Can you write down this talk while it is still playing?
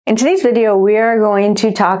In today's video, we are going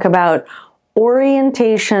to talk about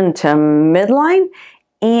orientation to midline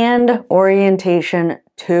and orientation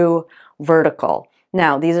to vertical.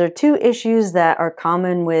 Now, these are two issues that are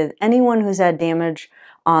common with anyone who's had damage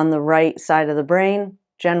on the right side of the brain.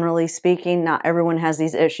 Generally speaking, not everyone has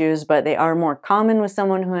these issues, but they are more common with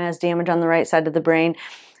someone who has damage on the right side of the brain,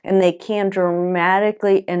 and they can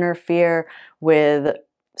dramatically interfere with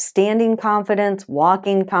standing confidence,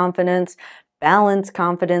 walking confidence, balance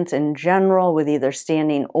confidence in general with either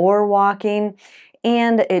standing or walking.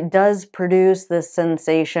 And it does produce this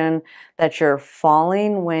sensation that you're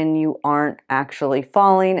falling when you aren't actually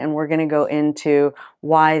falling. And we're going to go into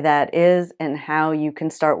why that is and how you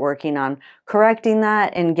can start working on correcting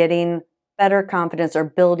that and getting better confidence or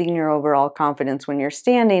building your overall confidence when you're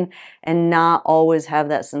standing and not always have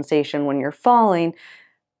that sensation when you're falling,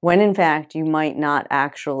 when in fact you might not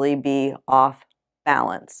actually be off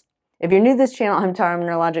balance. If you're new to this channel, I'm Tara, I'm a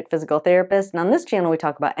neurologic physical therapist, and on this channel we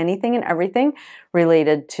talk about anything and everything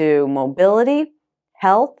related to mobility,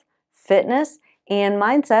 health, fitness, and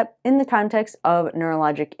mindset in the context of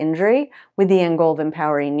neurologic injury, with the end goal of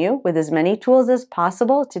empowering you with as many tools as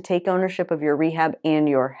possible to take ownership of your rehab and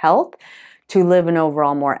your health, to live an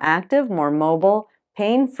overall more active, more mobile,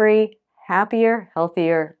 pain-free, happier,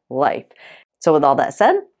 healthier life. So with all that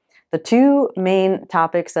said, the two main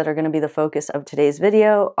topics that are going to be the focus of today's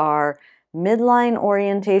video are midline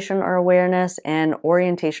orientation or awareness and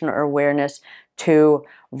orientation or awareness to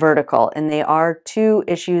vertical. And they are two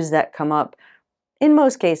issues that come up in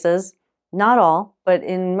most cases, not all, but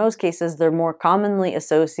in most cases, they're more commonly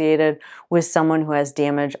associated with someone who has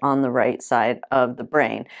damage on the right side of the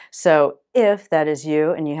brain. So if that is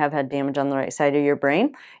you and you have had damage on the right side of your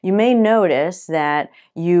brain, you may notice that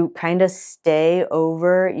you kind of stay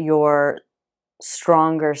over your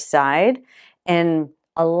stronger side. And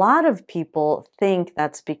a lot of people think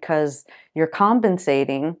that's because you're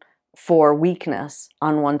compensating for weakness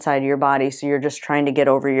on one side of your body. So you're just trying to get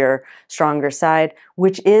over your stronger side,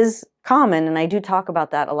 which is common. And I do talk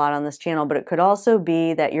about that a lot on this channel, but it could also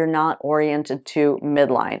be that you're not oriented to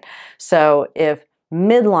midline. So if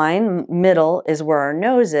midline, middle, is where our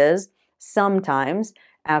nose is, sometimes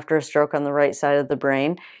after a stroke on the right side of the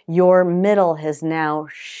brain, your middle has now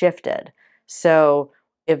shifted. So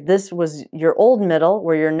if this was your old middle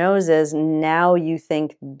where your nose is, now you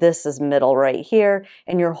think this is middle right here,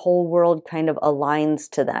 and your whole world kind of aligns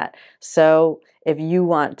to that. So if you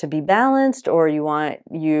want to be balanced, or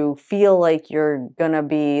you feel like you're gonna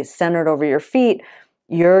be centered over your feet,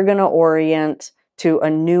 you're gonna orient to a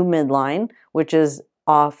new midline, which is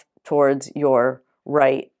off towards your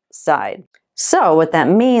right side. So what that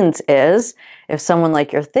means is, if someone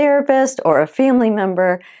like your therapist or a family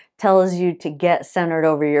member tells you to get centered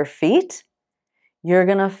over your feet, you're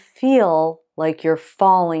gonna feel like you're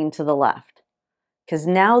falling to the left. Because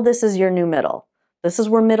now this is your new middle. This is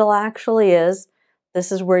where middle actually is.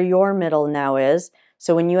 This is where your middle now is.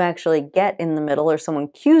 So when you actually get in the middle, or someone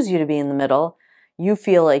cues you to be in the middle, you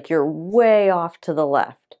feel like you're way off to the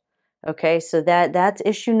left. Okay, so that's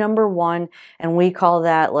issue number one, and we call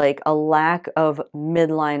that like a lack of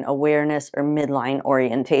midline awareness or midline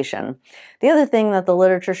orientation. The other thing that the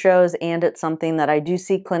literature shows, and it's something that I do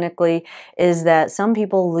see clinically, is that some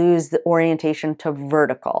people lose the orientation to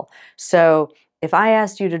vertical. So if I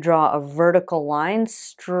asked you to draw a vertical line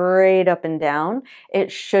straight up and down,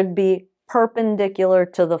 it should be perpendicular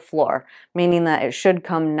to the floor, meaning that it should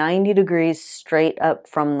come 90 degrees straight up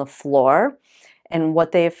from the floor. And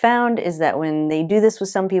what they have found is that when they do this with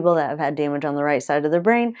some people that have had damage on the right side of the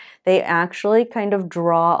brain, they actually kind of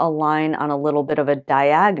draw a line on a little bit of a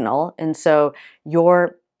diagonal. And so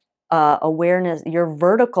your awareness, your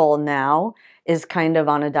vertical now is kind of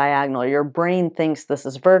on a diagonal. Your brain thinks this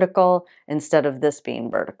is vertical instead of this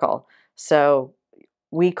being vertical. So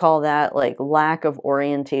we call that like lack of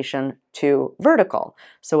orientation to vertical.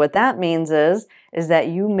 So what that means is that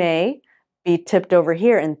you may be tipped over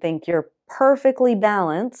here and think you're perfectly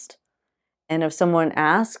balanced, and if someone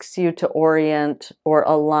asks you to orient or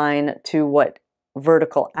align to what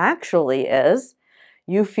vertical actually is,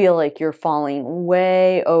 you feel like you're falling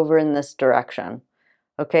way over in this direction.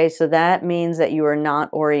 Okay, so that means that you are not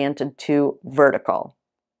oriented to vertical,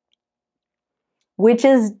 which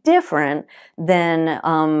is different than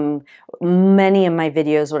many of my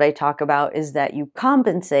videos. What I talk about is that you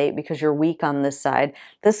compensate because you're weak on this side.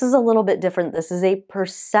 This is a little bit different. This is a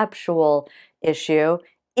perceptual issue.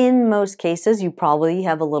 In most cases, you probably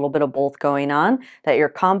have a little bit of both going on, that you're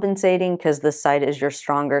compensating because this side is your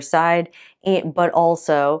stronger side, but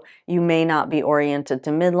also you may not be oriented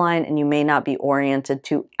to midline and you may not be oriented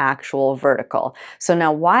to actual vertical. So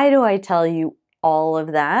now, why do I tell you all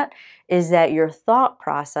of that is that your thought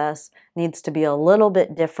process needs to be a little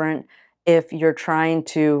bit different if you're trying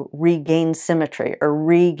to regain symmetry or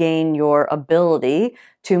regain your ability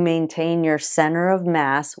to maintain your center of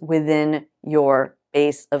mass within your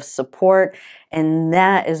base of support. And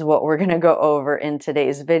that is what we're going to go over in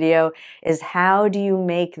today's video, is how do you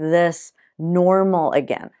make this normal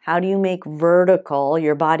again? How do you make vertical,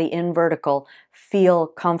 your body in vertical, feel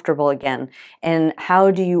comfortable again? And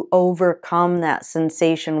how do you overcome that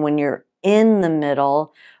sensation when you're in the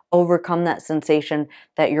middle, overcome that sensation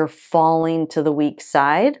that you're falling to the weak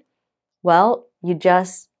side? Well, you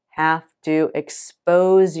just have to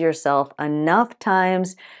expose yourself enough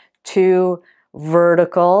times to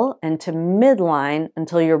vertical and to midline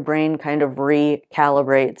until your brain kind of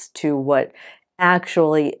recalibrates to what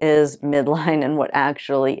actually is midline and what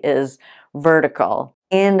actually is vertical.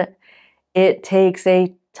 And it takes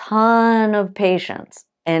a ton of patience,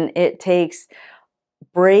 and it takes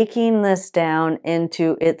breaking this down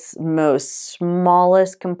into its most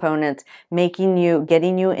smallest components, getting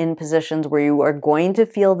you in positions where you are going to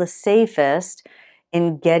feel the safest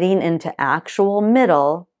in getting into actual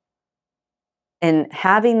middle and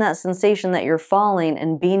having that sensation that you're falling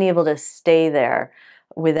and being able to stay there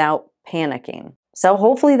without panicking. So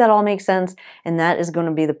hopefully that all makes sense, and that is going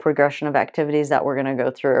to be the progression of activities that we're going to go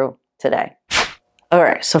through today. All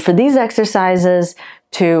right, so for these exercises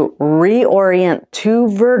to reorient to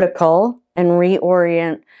vertical and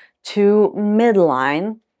reorient to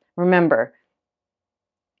midline, remember,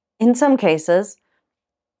 in some cases,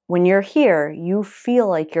 when you're here, you feel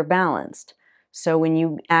like you're balanced. So when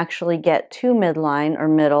you actually get to midline or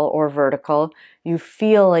middle or vertical, you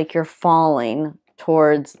feel like you're falling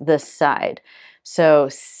towards this side. So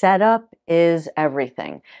setup is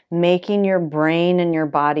everything. Making your brain and your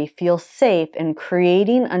body feel safe and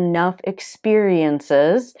creating enough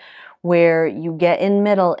experiences where you get in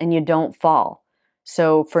middle and you don't fall.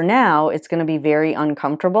 So for now, it's going to be very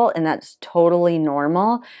uncomfortable, and that's totally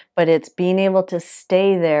normal, but it's being able to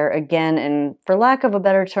stay there again, and for lack of a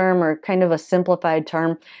better term or kind of a simplified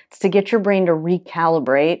term, it's to get your brain to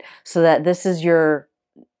recalibrate so that this is your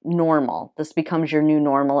normal. This becomes your new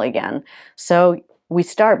normal again. So we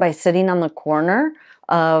start by sitting on the corner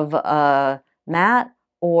of a mat,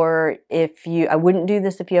 or I wouldn't do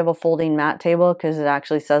this if you have a folding mat table, because it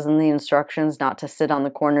actually says in the instructions not to sit on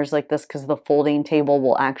the corners like this, because the folding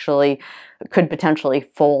table could potentially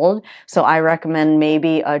fold. So I recommend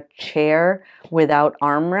maybe a chair without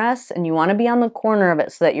armrests, and you want to be on the corner of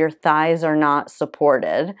it so that your thighs are not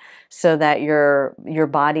supported, so that your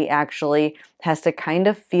body actually has to kind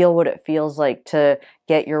of feel what it feels like to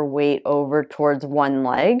get your weight over towards one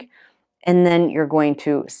leg. And then you're going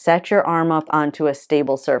to set your arm up onto a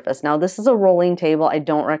stable surface. Now, this is a rolling table. I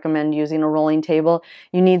don't recommend using a rolling table.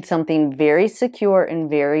 You need something very secure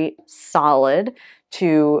and very solid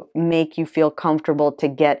to make you feel comfortable to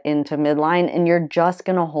get into midline, and you're just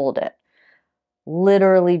going to hold it.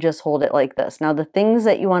 Literally just hold it like this. Now, the things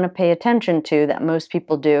that you want to pay attention to that most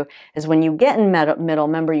people do is when you get in middle,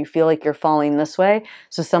 remember, you feel like you're falling this way.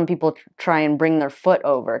 So some people try and bring their foot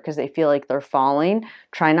over because they feel like they're falling.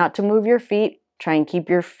 Try not to move your feet. Try and keep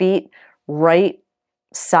your feet right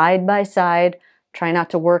side by side. Try not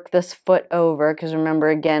to work this foot over, because remember,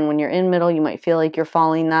 again, when you're in middle, you might feel like you're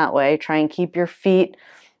falling that way. Try and keep your feet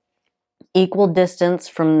equal distance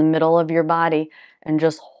from the middle of your body and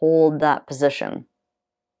just hold that position.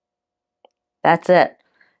 That's it.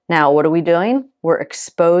 Now, what are we doing? We're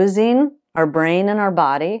exposing our brain and our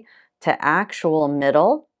body to actual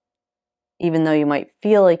middle, even though you might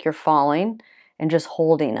feel like you're falling, and just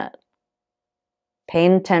holding it.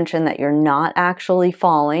 Paying attention that you're not actually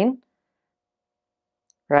falling,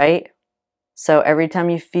 right? So every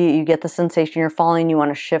time you get the sensation you're falling, you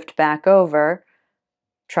want to shift back over.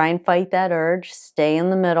 Try and fight that urge, stay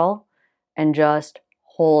in the middle, and just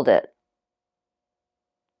hold it.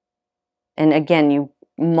 And again, you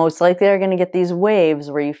most likely are going to get these waves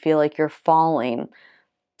where you feel like you're falling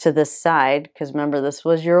to this side, because remember, this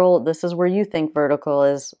is where you think vertical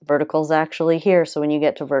is. Vertical's actually here. So when you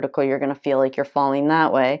get to vertical, you're going to feel like you're falling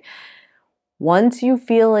that way. Once you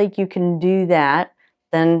feel like you can do that,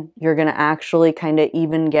 then you're going to actually kind of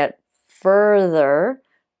even get further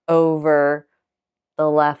over the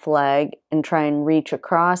left leg and try and reach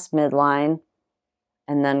across midline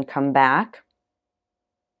and then come back.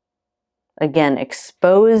 Again,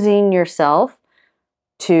 exposing yourself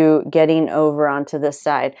to getting over onto this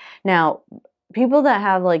side. Now, people that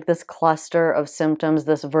have like this cluster of symptoms,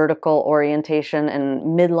 this vertical orientation and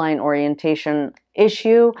midline orientation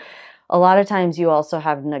issue, a lot of times you also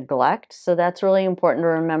have neglect. So that's really important to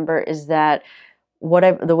remember, is that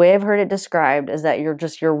the way I've heard it described is that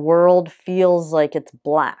your world feels like it's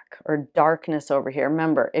black or darkness over here.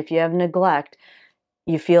 Remember, if you have neglect,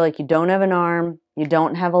 you feel like you don't have an arm, you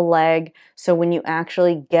don't have a leg. So when you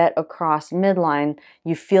actually get across midline,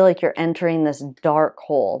 you feel like you're entering this dark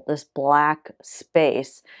hole, this black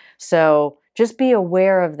space. So just be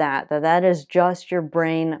aware of that is just your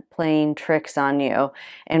brain playing tricks on you.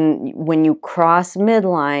 And when you cross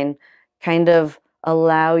midline, kind of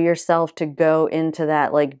allow yourself to go into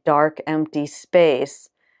that like dark, empty space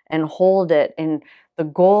and hold it. And the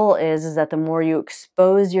goal is that the more you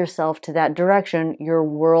expose yourself to that direction, your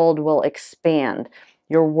world will expand.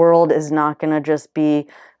 Your world is not going to just be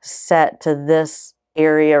set to this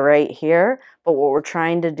area right here, but what we're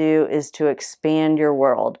trying to do is to expand your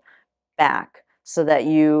world back so that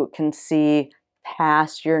you can see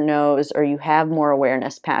past your nose, or you have more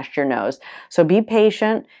awareness past your nose. So be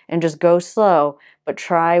patient and just go slow, but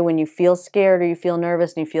try when you feel scared or you feel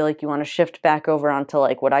nervous and you feel like you want to shift back over onto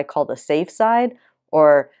like what I call the safe side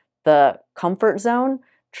or the comfort zone,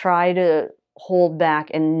 try to hold back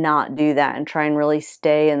and not do that and try and really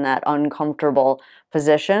stay in that uncomfortable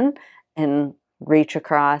position and reach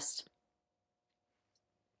across,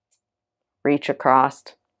 reach across,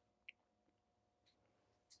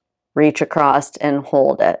 reach across and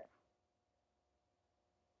hold it.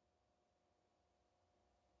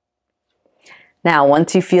 Now,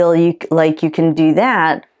 once you feel like you can do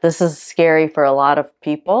that, this is scary for a lot of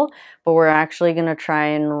people, but we're actually going to try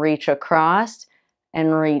and reach across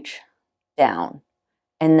and reach down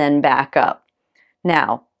and then back up.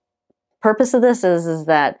 Now, purpose of this is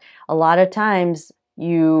that a lot of times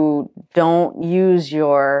you don't use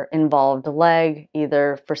your involved leg.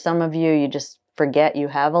 Either for some of you just forget you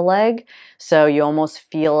have a leg, so you almost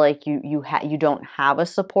feel like you don't have a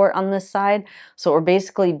support on this side. So what we're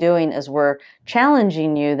basically doing is we're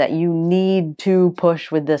challenging you that you need to push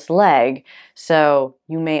with this leg. So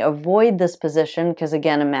you may avoid this position because,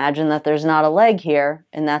 again, imagine that there's not a leg here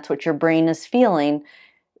and that's what your brain is feeling.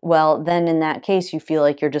 Well, then in that case, you feel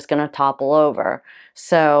like you're just going to topple over.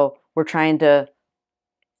 So we're trying to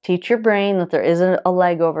teach your brain that there isn't a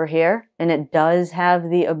leg over here, and it does have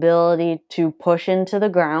the ability to push into the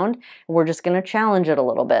ground. We're just going to challenge it a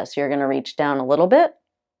little bit. So you're going to reach down a little bit,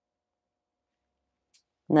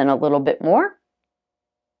 and then a little bit more,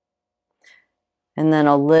 and then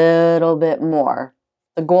a little bit more.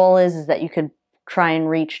 The goal is that you could try and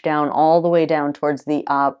reach down all the way down towards the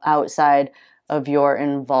outside of your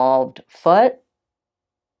involved foot,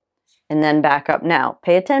 and then back up. Now,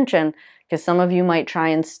 pay attention, because some of you might try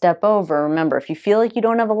and step over. Remember, if you feel like you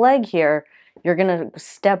don't have a leg here, you're going to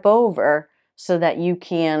step over so that you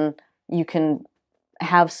can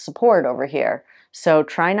have support over here. So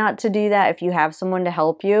try not to do that. If you have someone to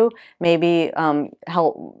help you, maybe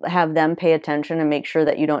have them pay attention and make sure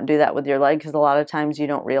that you don't do that with your leg, because a lot of times you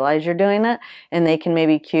don't realize you're doing it, and they can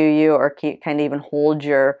maybe cue you or kind of even hold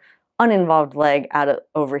your uninvolved leg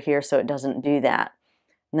over here so it doesn't do that.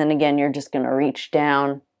 And then again, you're just going to reach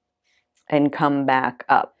down and come back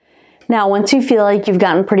up. Now, once you feel like you've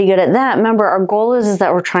gotten pretty good at that, remember our goal is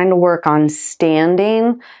that we're trying to work on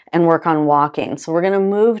standing and work on walking. So we're going to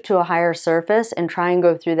move to a higher surface and try and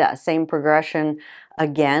go through that same progression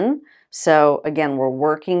again. So again, we're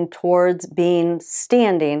working towards being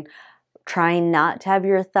standing, trying not to have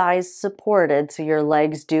your thighs supported, so your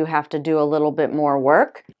legs do have to do a little bit more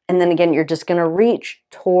work. And then again, you're just going to reach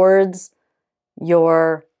towards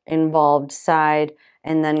your involved side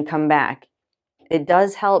and then come back. It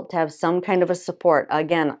does help to have some kind of a support.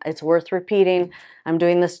 Again, it's worth repeating. I'm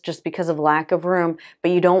doing this just because of lack of room, but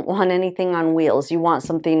you don't want anything on wheels. You want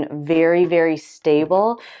something very, very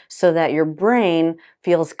stable so that your brain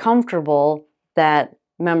feels comfortable that,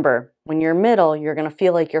 remember, when you're middle, you're going to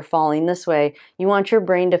feel like you're falling this way. You want your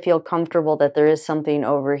brain to feel comfortable that there is something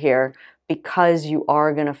over here, because you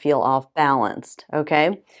are going to feel off balanced,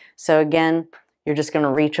 okay? So again, you're just going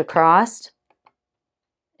to reach across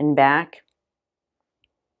and back.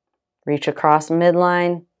 Reach across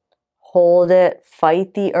midline, hold it,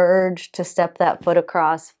 fight the urge to step that foot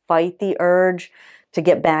across, fight the urge to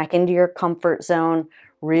get back into your comfort zone.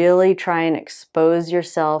 Really try and expose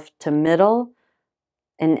yourself to middle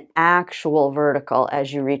and actual vertical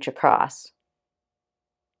as you reach across.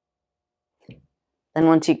 Then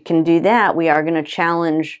once you can do that, we are going to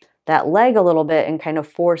challenge that leg a little bit and kind of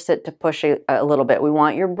force it to push a little bit. We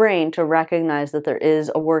want your brain to recognize that there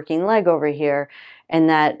is a working leg over here and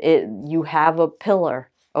that you have a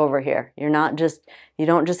pillar over here. You don't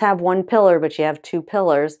just have one pillar, but you have two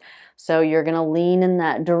pillars. So you're going to lean in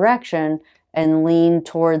that direction and lean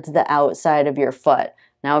towards the outside of your foot.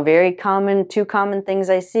 Now, two common things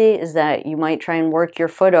I see is that you might try and work your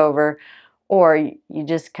foot over, or you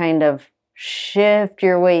just kind of shift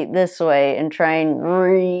your weight this way and try and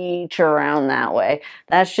reach around that way.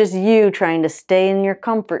 That's just you trying to stay in your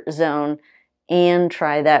comfort zone and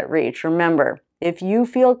try that reach. Remember, if you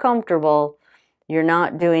feel comfortable, you're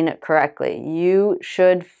not doing it correctly. You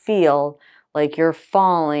should feel like you're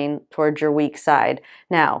falling towards your weak side.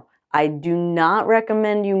 Now, I do not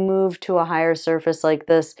recommend you move to a higher surface like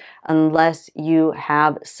this unless you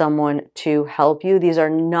have someone to help you. These are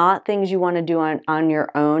not things you want to do on your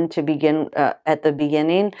own to begin at the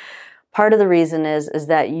beginning. Part of the reason is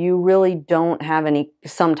that you really don't have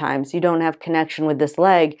sometimes you don't have connection with this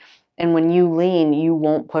leg. And when you lean, you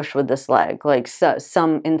won't push with this leg, like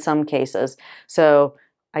in some cases. So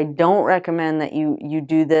I don't recommend that you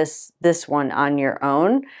do this one on your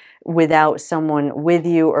own without someone with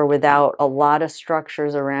you or without a lot of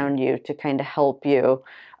structures around you to kind of help you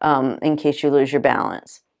in case you lose your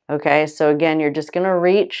balance. Okay, so again, you're just going to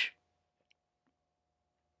reach.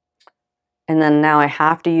 And then now I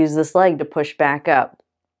have to use this leg to push back up.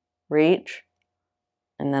 Reach,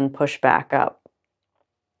 and then push back up.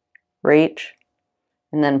 Reach,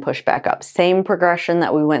 and then push back up. Same progression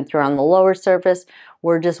that we went through on the lower surface.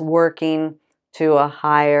 We're just working to a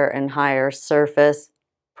higher and higher surface,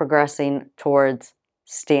 progressing towards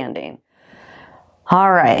standing.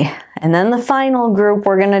 All right, and then the final group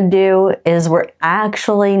we're going to do is we're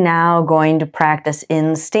actually now going to practice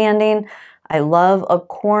in standing. I love a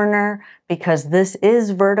corner because this is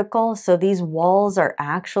vertical, so these walls are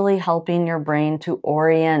actually helping your brain to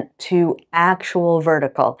orient to actual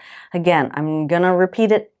vertical. Again, I'm going to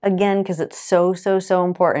repeat it again because it's so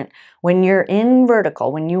important. When you're in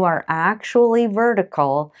vertical, when you are actually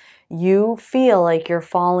vertical, you feel like you're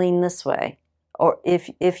falling this way, or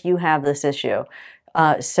if you have this issue.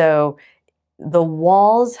 So the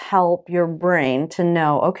walls help your brain to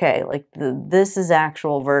know, okay, like this is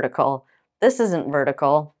actual vertical. This isn't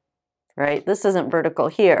vertical, right? This isn't vertical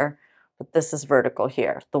here, but this is vertical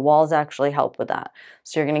here. The walls actually help with that.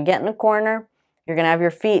 So you're going to get in a corner. You're going to have your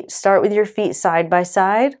feet, start with your feet side by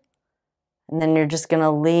side, and then you're just going to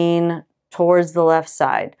lean towards the left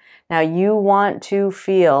side. Now you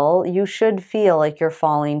should feel like you're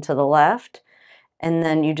falling to the left, and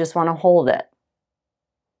then you just want to hold it.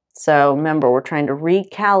 So remember, we're trying to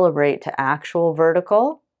recalibrate to actual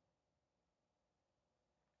vertical.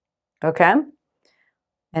 Okay?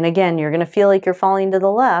 And again, you're going to feel like you're falling to the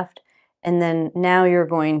left, and then now you're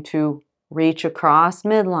going to reach across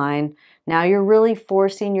midline. Now you're really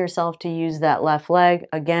forcing yourself to use that left leg.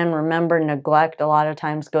 Again, remember, neglect a lot of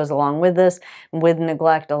times goes along with this. With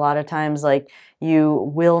neglect, a lot of times, like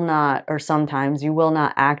sometimes you will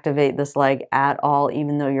not activate this leg at all,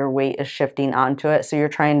 even though your weight is shifting onto it. So you're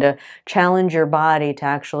trying to challenge your body to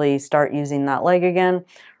actually start using that leg again.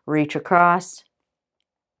 Reach across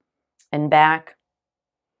and back.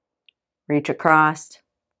 Reach across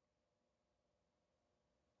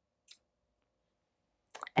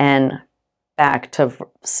and back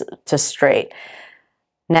to straight.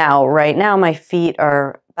 Now, right now, my feet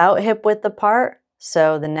are about hip width apart.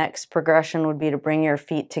 So the next progression would be to bring your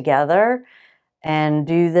feet together and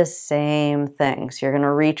do the same thing. So you're going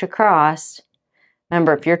to reach across.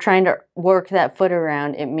 Remember, if you're trying to work that foot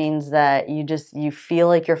around, it means that you feel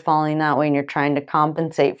like you're falling that way and you're trying to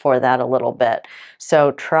compensate for that a little bit.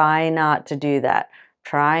 So try not to do that.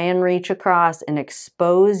 Try and reach across and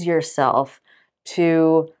expose yourself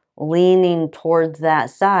to leaning towards that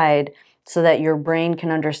side so that your brain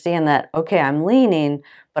can understand that, okay, I'm leaning,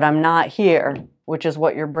 but I'm not here, which is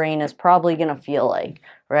what your brain is probably going to feel like,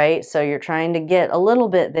 right? So you're trying to get a little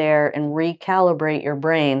bit there and recalibrate your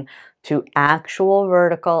brain to actual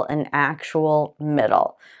vertical and actual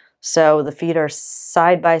middle. So the feet are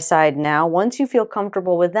side by side now. Once you feel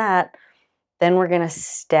comfortable with that, then we're going to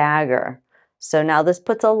stagger. So now this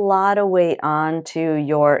puts a lot of weight onto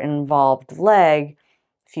your involved leg.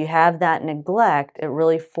 If you have that neglect, it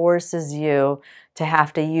really forces you to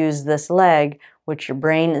have to use this leg, which your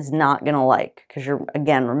brain is not going to like. Because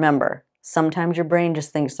again, remember, sometimes your brain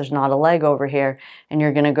just thinks there's not a leg over here, and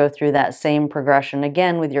you're going to go through that same progression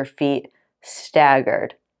again with your feet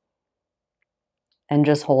staggered. And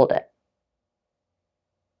just hold it.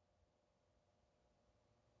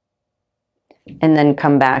 And then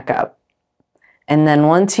come back up. And then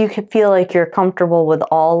once you feel like you're comfortable with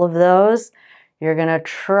all of those, you're going to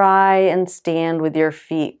try and stand with your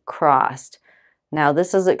feet crossed. Now,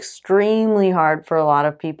 this is extremely hard for a lot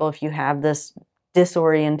of people if you have this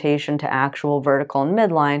disorientation to actual vertical and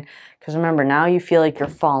midline. Because remember, now you feel like you're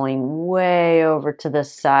falling way over to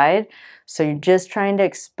this side. So you're just trying to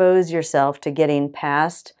expose yourself to getting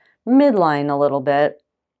past midline a little bit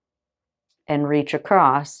and reach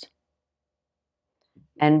across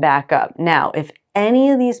and back up. Now, if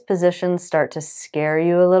any of these positions start to scare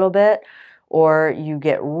you a little bit, or you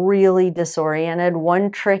get really disoriented,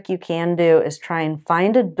 one trick you can do is try and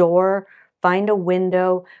find a door, find a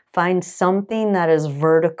window, find something that is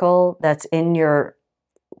vertical, that's in your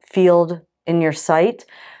field, in your sight,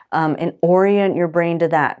 and orient your brain to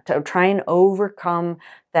that. To try and overcome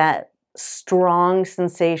that strong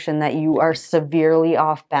sensation that you are severely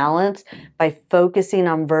off balance by focusing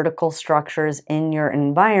on vertical structures in your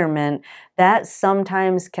environment. That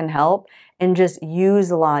sometimes can help, and just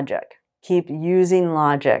use logic. Keep using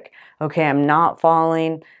logic. Okay, I'm not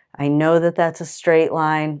falling. I know that that's a straight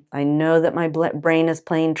line. I know that my brain is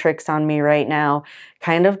playing tricks on me right now.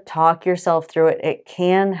 Kind of talk yourself through it. It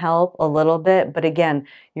can help a little bit, but again,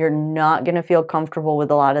 you're not going to feel comfortable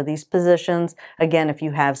with a lot of these positions. Again, if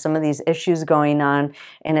you have some of these issues going on,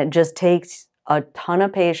 and it just takes a ton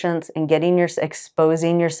of patience in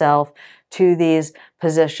exposing yourself to these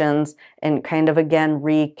positions and kind of, again,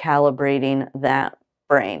 recalibrating that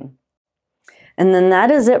brain. And then that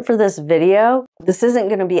is it for this video. This isn't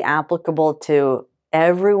going to be applicable to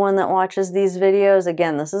everyone that watches these videos.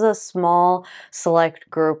 Again, this is a small select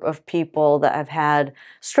group of people that have had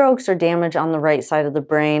strokes or damage on the right side of the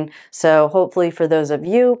brain. So hopefully for those of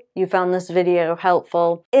you, you found this video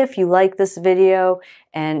helpful. If you like this video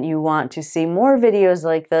and you want to see more videos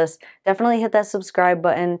like this, definitely hit that subscribe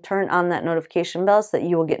button, turn on that notification bell so that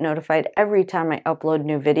you will get notified every time I upload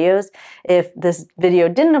new videos. If this video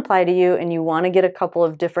didn't apply to you and you want to get a couple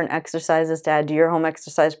of different exercises to add to your home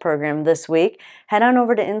exercise program this week, head on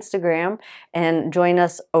over to Instagram and join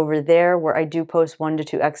us over there, where I do post 1 to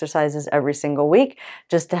 2 exercises every single week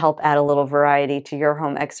just to help add a little variety to your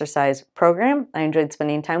home exercise program. I enjoyed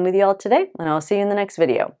spending time with you all today, and I'll see you in the next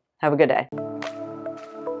video. Have a good day.